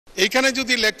এইখানে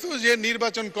যদি লেখতো যে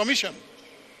নির্বাচন কমিশন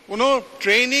কোনো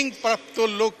ট্রেনিং প্রাপ্ত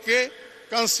লোককে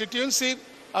কনস্টিটিউয়েন্সির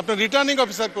আপনার রিটার্নিং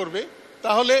অফিসার করবে,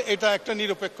 তাহলে এটা একটা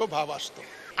নিরপেক্ষ ভাব আসতো।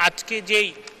 আজকে যেই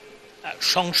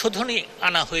সংশোধনী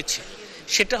আনা হয়েছে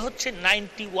সেটা হচ্ছে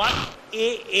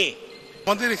 91AA।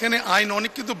 আমাদের এখানে আইন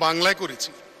অনেক কিন্তু বাংলায়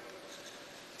করেছি,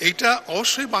 এইটা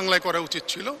অবশ্যই বাংলায় করা উচিত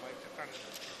ছিল,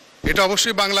 এটা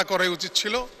অবশ্যই বাংলা করা উচিত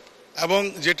ছিল, এবং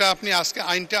যেটা আপনি আজকে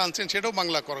আইনটা আনছেন সেটাও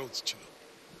বাংলা করা উচিত ছিল,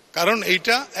 কারণ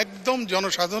এইটা একদম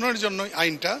জনসাধারণের জন্য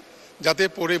আইনটা যাতে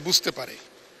পড়ে বুঝতে পারে।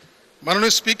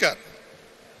 মাননীয় স্পিকার,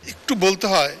 একটু বলতে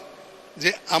হয় যে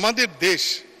আমাদের দেশ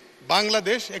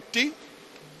বাংলাদেশ একটি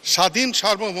স্বাধীন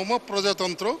সার্বভৌম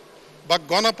প্রজাতন্ত্র বা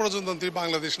গণপ্রজাতন্ত্রী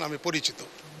বাংলাদেশ নামে পরিচিত।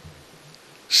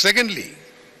 সেকেন্ডলি,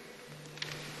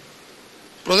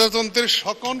 প্রজাতন্ত্রের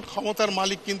সকল ক্ষমতার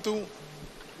মালিক কিন্তু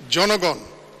জনগণ,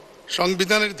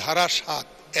 সংবিধানের ধারা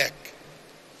 ৭(১)।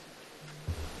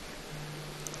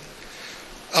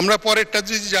 আমরা পরেরটা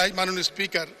যদি যাই, মাননীয়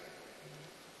স্পিকার,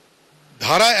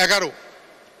 ধারা ১১,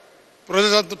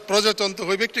 প্রজাতন্ত্র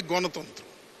হইবে একটি গণতন্ত্র।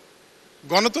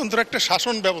 গণতন্ত্র একটা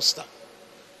শাসন ব্যবস্থা।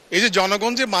 এই যে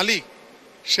জনগণ যে মালিক,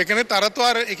 সেখানে তারা তো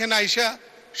আর এখানে আইসা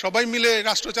সবাই মিলে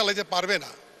রাষ্ট্র চালাতে পারবে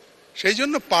না, সেই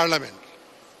জন্য পার্লামেন্ট।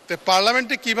 তো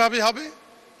পার্লামেন্টে কিভাবে হবে?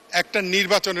 একটা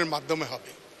নির্বাচনের মাধ্যমে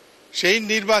হবে। সেই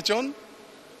নির্বাচন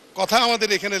কথা আমাদের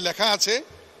এখানে লেখা আছে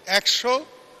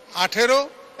 118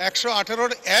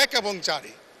 1 এবং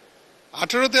 4-এ।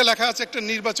 18তে লেখা আছে একটা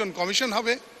নির্বাচন কমিশন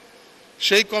হবে,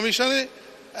 সেই কমিশনে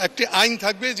একটি আইন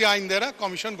থাকবে যে আইন দ্বারা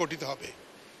কমিশন গঠিত হবে।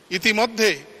 ইতিমধ্যে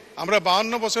আমরা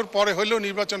 52 বছর পরে হলেও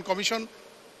নির্বাচন কমিশন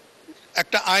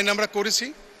একটা আইন আমরা করেছি,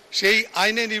 সেই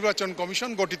আইনে নির্বাচন কমিশন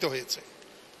গঠিত হয়েছে।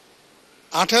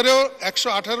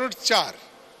 118(4)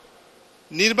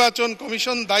 নির্বাচন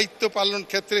কমিশন দায়িত্ব পালন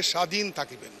ক্ষেত্রে স্বাধীন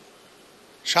থাকিবেন।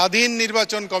 স্বাধীন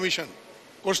নির্বাচন কমিশন,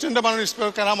 কোশ্চেনটা মাননীয়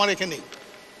স্পিকার আমার এখানেই,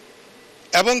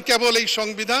 এবং কেবল এই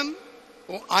সংবিধান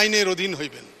ও আইনের অধীন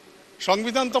হইবেন।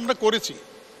 সংবিধান তো আমরা করেছি,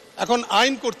 এখন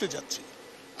আইন করতে যাচ্ছি।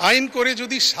 আইন করে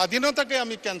যদি স্বাধীনতাকে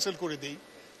আমি ক্যান্সেল করে দিই,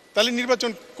 তাহলে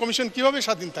নির্বাচন কমিশন কিভাবে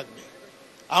স্বাধীন থাকবে?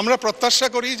 আমরা প্রত্যাশা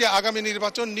করি যে আগামী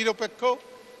নির্বাচন নিরপেক্ষ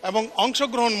এবং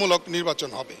অংশগ্রহণমূলক নির্বাচন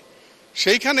হবে।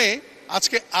 সেইখানে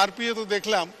আজকে আরপিও তো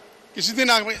দেখলাম, কিছুদিন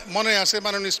আগে মনে আছে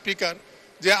মাননীয় স্পিকার,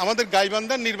 যে আমাদের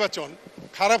গাইবান্ধার নির্বাচন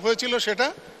খারাপ হয়েছিল, সেটা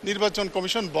নির্বাচন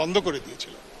কমিশন বন্ধ করে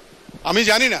দিয়েছিল। আমি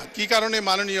জানি না কি কারণে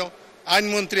মাননীয়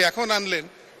আইনমন্ত্রী এখন আনলেন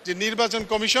যে নির্বাচন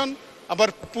কমিশন আবার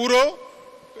পুরো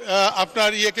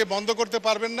আপনার ইয়েকে বন্ধ করতে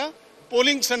পারবেন না,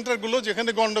 পোলিং সেন্টারগুলো যেখানে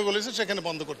গন্ডগোল হয়েছে সেখানে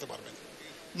বন্ধ করতে পারবেন।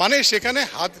 মানে সেখানে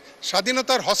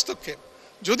স্বাধীনতার হস্তক্ষেপ।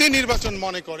 যদি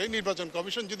নির্বাচন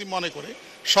কমিশন যদি মনে করে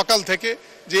সকাল থেকে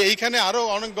যে এইখানে আরও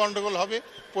অনেক গন্ডগোল হবে,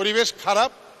 পরিবেশ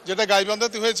খারাপ, যেটা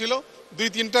গাইবান্ধাতে হয়েছিল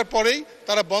 2-3টার পরেই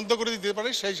তারা বন্ধ করে দিতে পারে,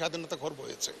 সেই স্বাধীনতা খর্ব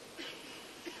হয়েছে।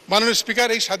 মাননীয় স্পিকার,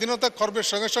 এই স্বাধীনতা খর্বের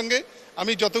সঙ্গে সঙ্গে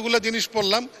আমি যতগুলো জিনিস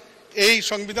পড়লাম এই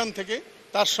সংবিধান থেকে,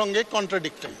 তার সঙ্গে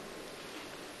কন্ট্রাডিক্টরি।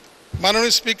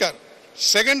 মাননীয় স্পিকার,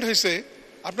 সেকেন্ড হয়েছে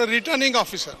আপনার রিটার্নিং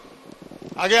অফিসার।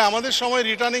 আগে আমাদের সময়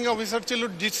রিটার্নিং অফিসার ছিল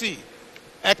ডিসি।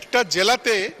 একটা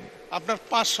জেলাতে আপনার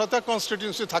 500টা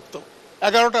কনস্টিটিউয়েন্সি থাকতো,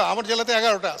 11টা, আমার জেলাতে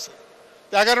 11টা আছে,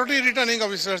 11টি রিটার্নিং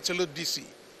অফিসার ছিল ডিসি।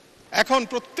 এখন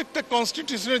প্রত্যেকটা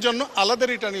কনস্টিটিউশনের জন্য আলাদা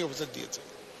রিটার্নিং অফিসার দিয়েছে।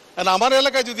 আর আমার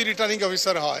এলাকায় যদি রিটার্নিং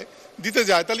অফিসার হয় দিতে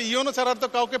যায়, তাহলে ইওনো ছাড়া তো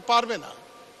কাউকে পারবে না,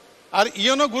 আর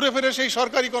ইওনো ঘুরে ফিরে সেই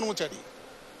সরকারি কর্মচারী।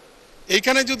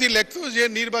 এইখানে যদি লেখতো যে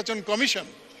নির্বাচন কমিশন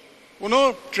কোনো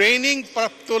ট্রেনিং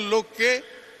প্রাপ্ত লোককে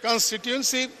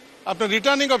কনস্টিটিউয়েন্সির আপনার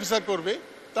রিটার্নিং অফিসার করবে,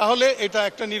 তাহলে এটা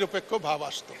একটা নিরপেক্ষ ভাব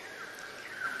আসতো।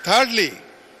 থার্ডলি,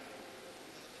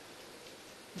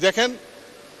 দেখেন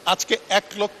আজকে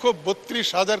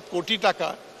 1,32,000 কোটি টাকা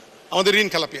আমাদের ঋণ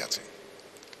খেলাপি আছে।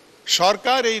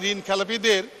 সরকার এই ঋণ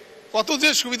খেলাপিদের কত যে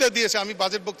সুবিধা দিয়েছে আমি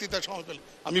বাজেট বক্তৃতার সময় পেলে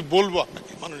আমি বলবো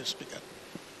আপনাকে মাননীয় স্পিকার।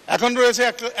 এখন রয়েছে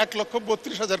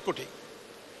 1,32,000 কোটি।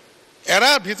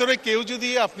 এরা ভিতরে কেউ যদি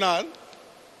আপনার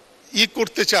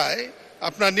করতে চায়,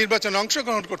 আপনার নির্বাচনে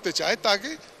অংশগ্রহণ করতে চায়, তাকে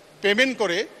পেমেন্ট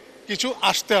করে কিছু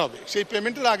আসতে হবে। সেই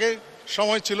পেমেন্টের আগে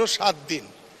সময় ছিল 7 দিন।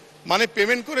 মানে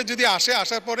পেমেন্ট করে যদি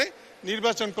আসার পরে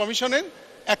নির্বাচন কমিশনের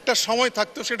একটা সময়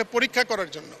থাকতো সেটা পরীক্ষা করার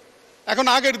জন্য। এখন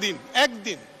আগের দিন,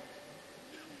 একদিন,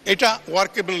 এটা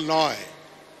ওয়ার্কেবল নয়।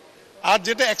 আর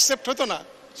যেটা অ্যাকসেপ্ট হতো না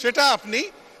সেটা আপনি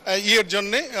ইয়ের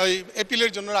জন্যে, ওই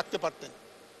অ্যাপিলের জন্য রাখতে পারতেন।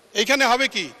 এইখানে হবে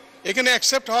কি, এখানে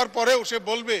অ্যাকসেপ্ট হওয়ার পরেও সে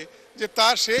বলবে যে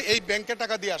সে এই ব্যাংকে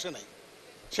টাকা দিয়ে আসে নাই,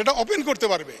 সেটা ওপেন করতে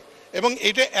পারবে। এবং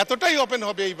এটা এতটাই ওপেন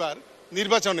হবে এইবার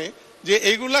নির্বাচনে যে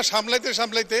এইগুলা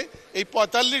সামলাইতে এই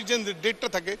 45 যে ডেটটা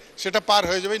থাকে সেটা পার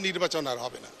হয়ে যাবে, নির্বাচন আর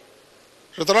হবে না।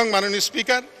 সুতরাং মাননীয়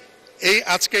স্পিকার, এই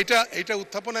আজকে এইটা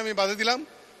উত্থাপনে আমি বাধা দিলাম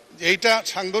যে এইটা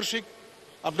সাংঘর্ষিক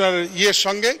আপনার ইয়ের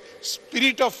সঙ্গে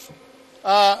স্পিরিট অফ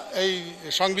এই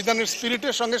সংবিধানের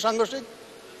স্পিরিটের সঙ্গে সাংঘর্ষিক,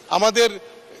 আমাদের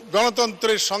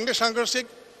গণতন্ত্রের সঙ্গে সাংঘর্ষিক,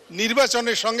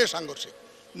 নির্বাচনের সঙ্গে সাংঘর্ষিক।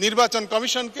 নির্বাচন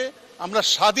কমিশনকে আমরা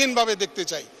স্বাধীনভাবে দেখতে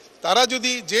চাই। তারা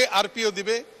যদি যে আরপিও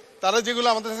দিবে, তারা যেগুলো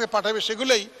আমাদের কাছে পাঠাবে,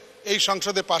 সেগুলোই এই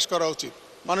সংসদে পাশ করা উচিত।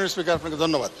 মাননীয় স্পিকার, আপনাকে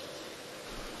ধন্যবাদ।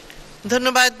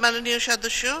 ধন্যবাদ মাননীয়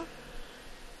সদস্য।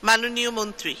 মাননীয়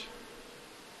মন্ত্রী।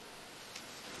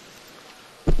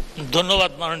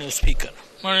 ধন্যবাদ মাননীয় স্পিকার।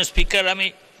 মাননীয় স্পিকার, আমি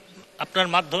আপনার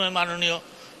মাধ্যমে মাননীয়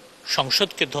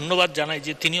সংসদকে ধন্যবাদ জানাই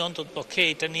যে তিনি অন্ততপক্ষে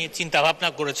এটা নিয়ে চিন্তা ভাবনা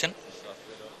করেছেন।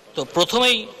 তো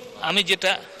প্রথমেই আমি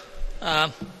যেটা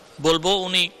বলবো,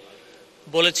 উনি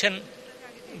বলেছেন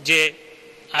যে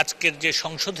আজকের যে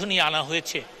সংশোধনী আনা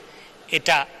হয়েছে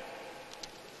এটা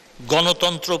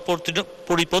গণতন্ত্র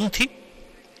পরিপন্থী,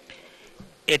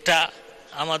 এটা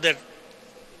আমাদের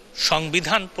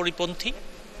সংবিধান পরিপন্থী,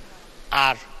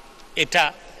 আর এটা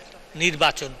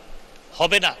নির্বাচন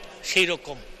হবে না সেই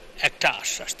রকম একটা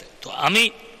আশ্বাস দেয়। তো আমি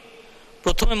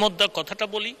প্রথমে মধ্যে কথাটা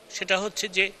বলি, সেটা হচ্ছে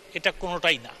যে এটা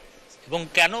কোনোটাই না, এবং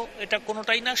কেন এটা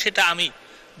কোনোটাই না সেটা আমি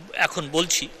এখন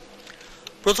বলছি।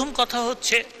 প্রথম কথা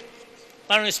হচ্ছে,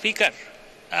 মাননীয় স্পিকার,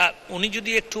 উনি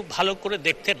যদি একটু ভালো করে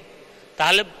দেখতেন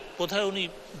তাহলে বোধহয় উনি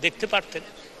দেখতে পারতেন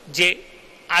যে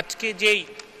আজকে যেই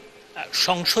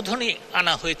সংশোধনী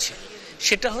আনা হয়েছে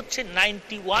সেটা হচ্ছে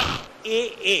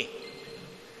 91AA,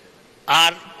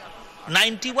 আর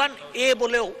 91A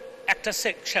বলেও একটা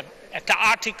সেকশন, একটা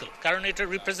আর্টিকেল, কারণ এটা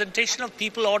রিপ্রেজেন্টেশন অফ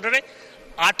পিপল অর্ডারে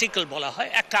আর্টিকেল বলা হয়,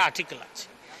 একটা আর্টিকেল আছে।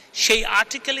 সেই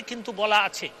আর্টিকেলে কিন্তু বলা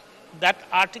আছে that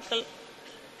article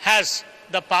has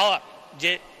the power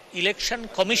যে ইলেকশন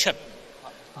কমিশন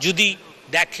যদি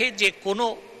দেখে যে কোনো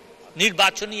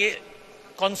নির্বাচনী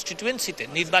কনস্টিটুয়েন্সিতে,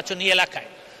 নির্বাচনী এলাকায়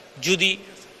যদি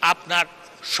আপনার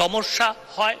সমস্যা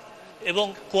হয় এবং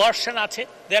কোয়ারশন আছে,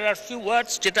 দেয়ার আর ফিউ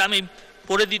ওয়ার্ডস যেটা আমি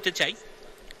পড়ে দিতে চাই,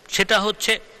 সেটা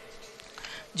হচ্ছে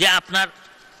যে আপনার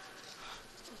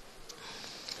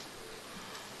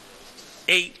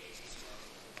এই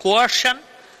কোয়ারশন,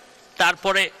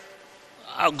 তারপরে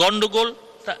গন্ডগোল,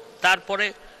 তারপরে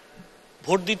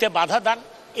ভোট দিতে বাধা দান,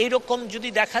 এইরকম যদি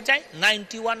দেখা যায়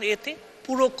 91A-তে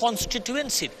পুরো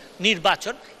কনস্টিটিউয়েন্সির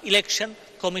নির্বাচন ইলেকশন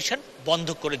কমিশন বন্ধ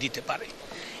করে দিতে পারে।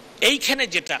 এইখানে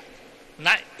যেটা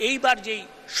না, এইবার যেই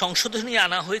সংশোধনী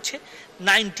আনা হয়েছে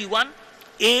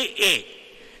 91AA,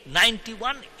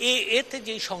 91AA-তে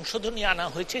যেই সংশোধনী আনা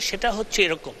হয়েছে সেটা হচ্ছে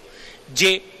এরকম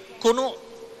যে কোনো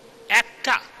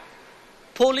একটা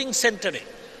পোলিং সেন্টারে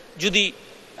যদি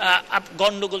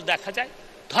গন্ডগোল দেখা যায়,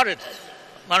 ধরেন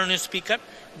মাননীয় স্পিকার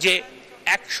যে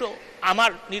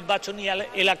আমার নির্বাচনী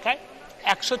এলাকায়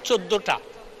 114টা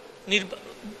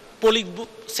পোলিং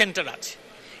সেন্টার আছে,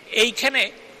 এইখানে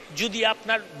যদি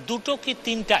আপনার দুটো কি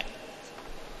তিনটায়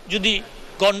যদি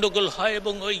গন্ডগোল হয়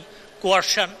এবং ওই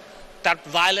কোয়ারশন, তার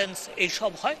ভায়োলেন্স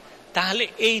এইসব হয়, তাহলে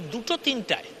এই দুটো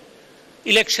তিনটায়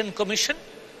ইলেকশন কমিশন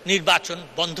নির্বাচন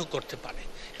বন্ধ করতে পারে।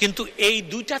 কিন্তু এই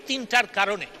দুইটা তিনটার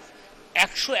কারণে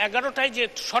 111টায় যে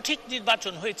সঠিক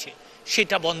নির্বাচন হয়েছে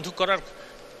সেটা বন্ধ করার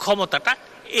ক্ষমতাটা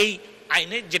এই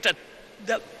আইনে, যেটা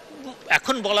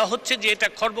এখন বলা হচ্ছে যে এটা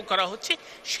খর্ব করা হচ্ছে,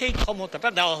 সেই ক্ষমতাটা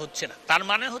দেওয়া হচ্ছে না। তার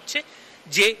মানে হচ্ছে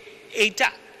যে এইটা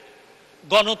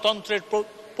গণতন্ত্রের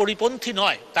পরিপন্থী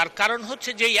নয়। তার কারণ হচ্ছে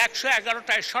যে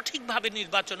 111টায় সঠিকভাবে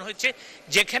নির্বাচন হয়েছে,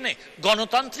 যেখানে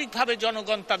গণতান্ত্রিকভাবে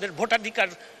জনগণ তাদের ভোটাধিকার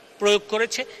প্রয়োগ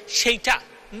করেছে, সেইটা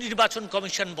নির্বাচন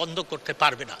কমিশন বন্ধ করতে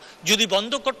পারবে না। যদি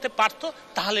বন্ধ করতে পারতো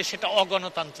তাহলে সেটা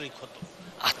অগণতান্ত্রিক হতো।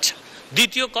 আচ্ছা,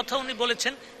 দ্বিতীয় কথা উনি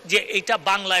বলেছেন যে এটা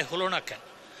বাংলায় হলো না কেন।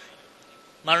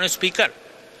 মাননীয় স্পিকার,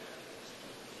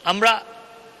 আমরা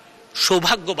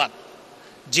সৌভাগ্যবান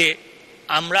যে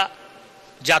আমরা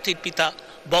জাতির পিতা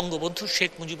বঙ্গবন্ধু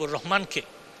শেখ মুজিবুর রহমানকে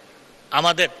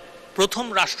আমাদের প্রথম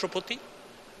রাষ্ট্রপতি,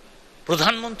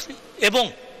 প্রধানমন্ত্রী এবং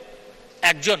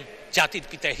একজন জাতির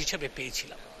পিতা হিসেবে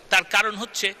পেয়েছিলাম। তার কারণ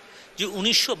হচ্ছে যে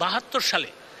 1972 সালে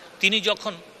তিনি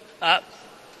যখন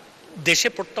দেশে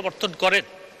প্রত্যাবর্তন করেন,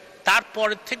 তারপর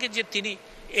থেকে যে তিনি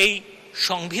এই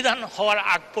সংবিধান হওয়ার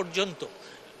আগ পর্যন্ত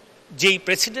যেই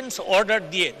প্রেসিডেন্টস অর্ডার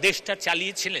দিয়ে দেশটা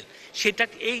চালিয়েছিলেন,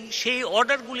 সেই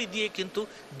অর্ডারগুলি দিয়ে কিন্তু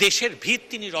দেশের ভিত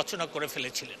তিনি রচনা করে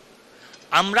ফেলেছিলেন।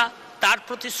 আমরা তার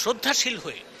প্রতি শ্রদ্ধাশীল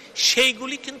হয়ে,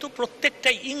 সেইগুলি কিন্তু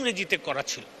প্রত্যেকটাই ইংরেজিতে করা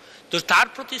ছিল, তো তার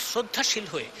প্রতি শ্রদ্ধাশীল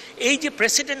হয়ে এই যে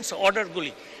প্রেসিডেন্টস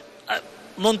অর্ডারগুলি,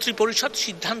 মন্ত্রী পরিষদ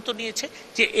সিদ্ধান্ত নিয়েছে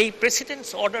যে এই প্রেসিডেন্টস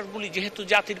অর্ডারগুলি যেহেতু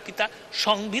জাতির পিতা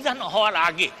সংবিধান হওয়ার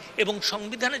আগে, এবং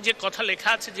সংবিধানে যে কথা লেখা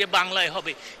আছে যে বাংলায়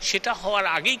হবে সেটা হওয়ার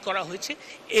আগেই করা হয়েছে,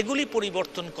 এগুলি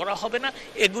পরিবর্তন করা হবে না।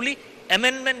 এগুলি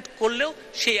অ্যামেন্ডমেন্ট করলেও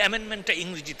সেই অ্যামেন্ডমেন্টটা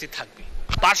ইংরেজিতে থাকবে।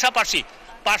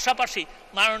 পাশাপাশি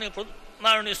মাননীয়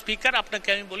মাননীয় স্পিকার আপনাকে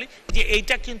আমি বলি যে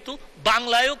এইটা কিন্তু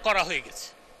বাংলায়ও করা হয়ে গেছে,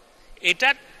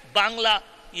 এটার বাংলা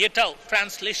এটাও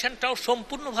ট্রান্সলেশনটাও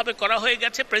সম্পূর্ণভাবে করা হয়ে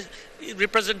গেছে।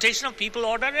 রিপ্রেজেন্টেশন অফ পিপল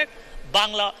অর্ডারের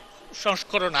বাংলা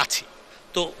সংস্করণ আছে।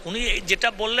 তো উনি যেটা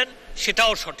বললেন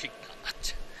সেটাও সঠিক না।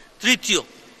 আচ্ছা, তৃতীয়,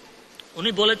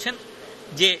 উনি বলেছেন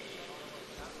যে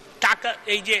টাকা,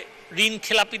 এই যে ঋণ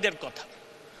খেলাপিদের কথা,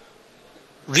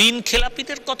 ঋণ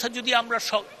খেলাপিদের কথা যদি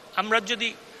আমরা যদি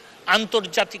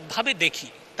আন্তর্জাতিকভাবে দেখি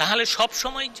তাহলে সব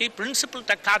সময় যে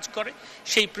প্রিন্সিপালটা কাজ করে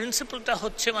সেই প্রিন্সিপালটা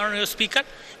হচ্ছে মাননীয় স্পিকার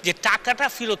যে টাকাটা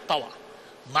ফেরত পাওয়া,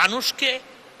 মানুষকে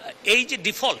এই যে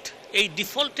ডিফল্ট, এই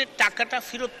ডিফল্টের টাকাটা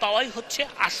ফেরত পাওয়াই হচ্ছে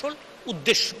আসল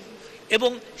উদ্দেশ্য।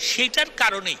 এবং সেইটার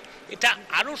কারণেই এটা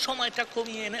আরও সময়টা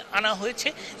কমিয়ে আনা হয়েছে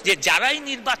যে যারাই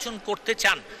নির্বাচন করতে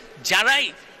চান, যারাই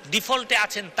ডিফল্টে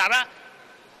আছেন, তারা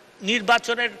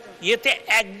নির্বাচনের ইয়েতে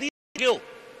একদিন আগেও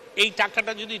এই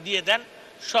টাকাটা যদি দিয়ে দেন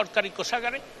সরকারি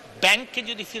কোষাগারে, ব্যাংককে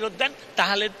যদি ফেরত দেন,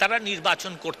 তাহলে তারা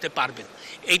নির্বাচন করতে পারবেন।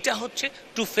 এইটা হচ্ছে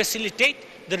two facilitate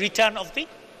the return of the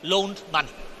লোনড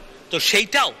মানি। তো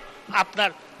সেইটাও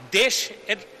আপনার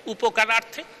দেশের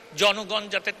উপকারার্থে, জনগণ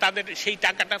যাতে তাদের সেই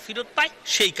টাকাটা ফেরত পায়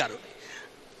সেই কারণে।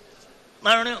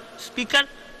 মাননীয় স্পিকার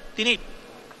তিনি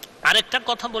আরেকটা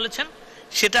কথা বলেছেন,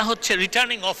 সেটা হচ্ছে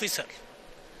রিটার্নিং অফিসার।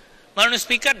 মাননীয়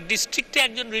স্পিকার, ডিস্ট্রিক্টে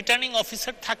একজন রিটার্নিং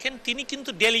অফিসার থাকেন, তিনি কিন্তু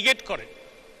ডেলিগেট করেন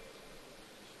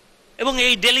এবং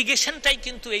এই ডেলিগেশনটাই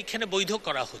কিন্তু এইখানে বৈধ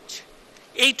করা হচ্ছে,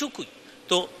 এইটুকুই।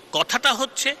 তো কথাটা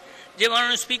হচ্ছে যে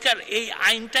মাননীয় স্পিকার, এই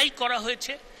আইনটাই করা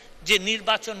হয়েছে যে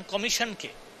নির্বাচন কমিশনকে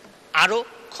আরও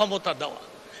ক্ষমতা দেওয়া।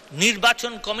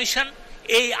 নির্বাচন কমিশন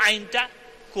এই আইনটা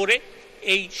করে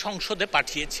এই সংসদে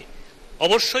পাঠিয়েছে।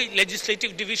 অবশ্যই লেজিসলেটিভ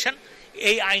ডিভিশন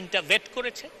এই আইনটা ভেট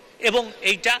করেছে এবং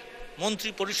এইটা মন্ত্রী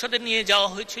পরিষদে নিয়ে যাওয়া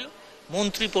হয়েছিল,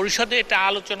 মন্ত্রী পরিষদে এটা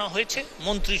আলোচনা হয়েছে,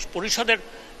 মন্ত্রী পরিষদের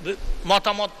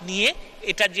মতামত নিয়ে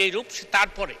এটা যে রূপ,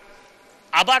 তারপরে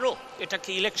আবারও এটাকে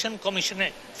ইলেকশন কমিশনে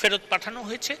ফেরত পাঠানো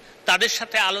হয়েছে, তাদের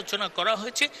সাথে আলোচনা করা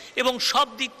হয়েছে এবং সব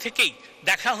দিক থেকেই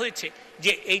দেখা হয়েছে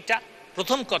যে এইটা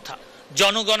প্রথম কথা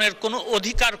জনগণের কোনো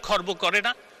অধিকার খর্ব করে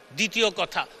না, দ্বিতীয়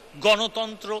কথা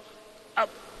গণতন্ত্র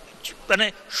মানে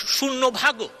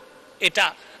শূন্যভাগও এটা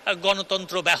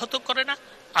গণতন্ত্র ব্যাহত করে না,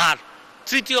 আর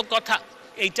তৃতীয় কথা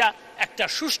এইটা একটা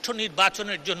সুষ্ঠু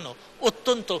নির্বাচনের জন্য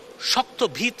অত্যন্ত শক্ত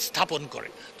ভিত স্থাপন করে।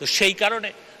 তো সেই কারণে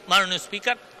মাননীয়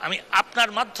স্পিকার, আমি আপনার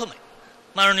মাধ্যমে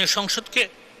মাননীয় সংসদকে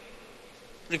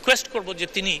রিকোয়েস্ট করব যে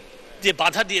তিনি যে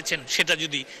বাধা দিয়েছেন সেটা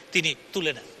যদি তিনি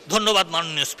তুলে নেন। ধন্যবাদ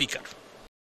মাননীয় স্পিকার।